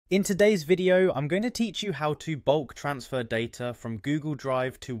In today's video, I'm going to teach you how to bulk transfer data from Google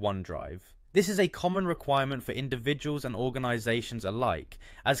Drive to OneDrive. This is a common requirement for individuals and organizations alike,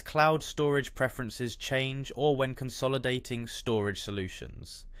 as cloud storage preferences change or when consolidating storage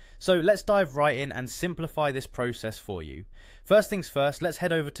solutions. So let's dive right in and simplify this process for you. First things first, let's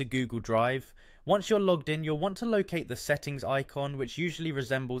head over to Google Drive. Once you're logged in, you'll want to locate the settings icon, which usually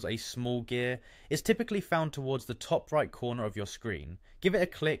resembles a small gear. It's typically found towards the top right corner of your screen. Give it a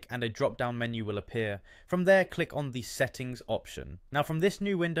click and a drop-down menu will appear. From there, click on the settings option. Now from this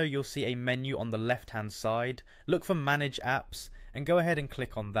new window, you'll see a menu on the left-hand side. Look for Manage Apps and go ahead and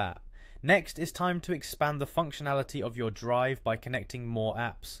click on that. Next, it's time to expand the functionality of your drive by connecting more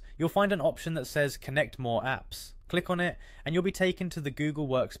apps. You'll find an option that says Connect More Apps. Click on it and you'll be taken to the Google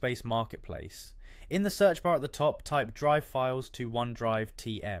Workspace Marketplace. In the search bar at the top, type Drive Files to OneDrive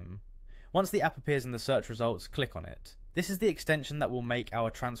TM. Once the app appears in the search results, click on it. This is the extension that will make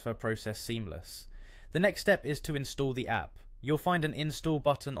our transfer process seamless. The next step is to install the app. You'll find an install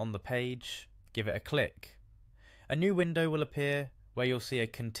button on the page. Give it a click. A new window will appear where you'll see a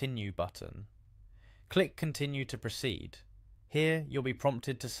Continue button. Click Continue to proceed. Here, you'll be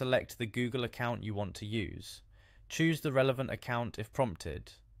prompted to select the Google account you want to use. Choose the relevant account if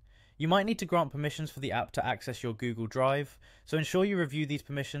prompted. You might need to grant permissions for the app to access your Google Drive, so ensure you review these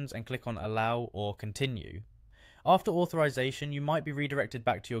permissions and click on Allow or Continue. After authorization, you might be redirected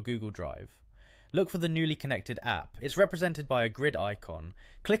back to your Google Drive. Look for the newly connected app. It's represented by a grid icon.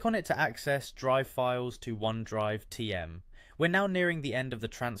 Click on it to access Drive Files to OneDrive TM. We're now nearing the end of the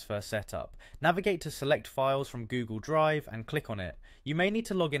transfer setup. Navigate to Select Files from Google Drive and click on it. You may need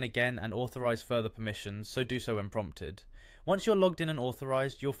to log in again and authorize further permissions, so do so when prompted. Once you're logged in and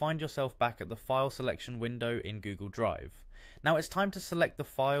authorized, you'll find yourself back at the file selection window in Google Drive. Now it's time to select the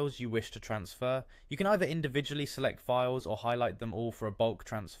files you wish to transfer. You can either individually select files or highlight them all for a bulk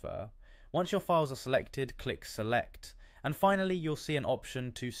transfer. Once your files are selected, click Select. And finally, you'll see an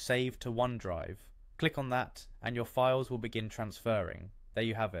option to Save to OneDrive. Click on that and your files will begin transferring. There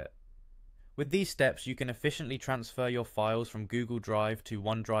you have it. With these steps, you can efficiently transfer your files from Google Drive to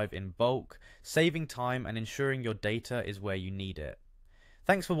OneDrive in bulk, saving time and ensuring your data is where you need it.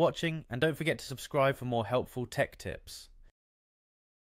 Thanks for watching, and don't forget to subscribe for more helpful tech tips.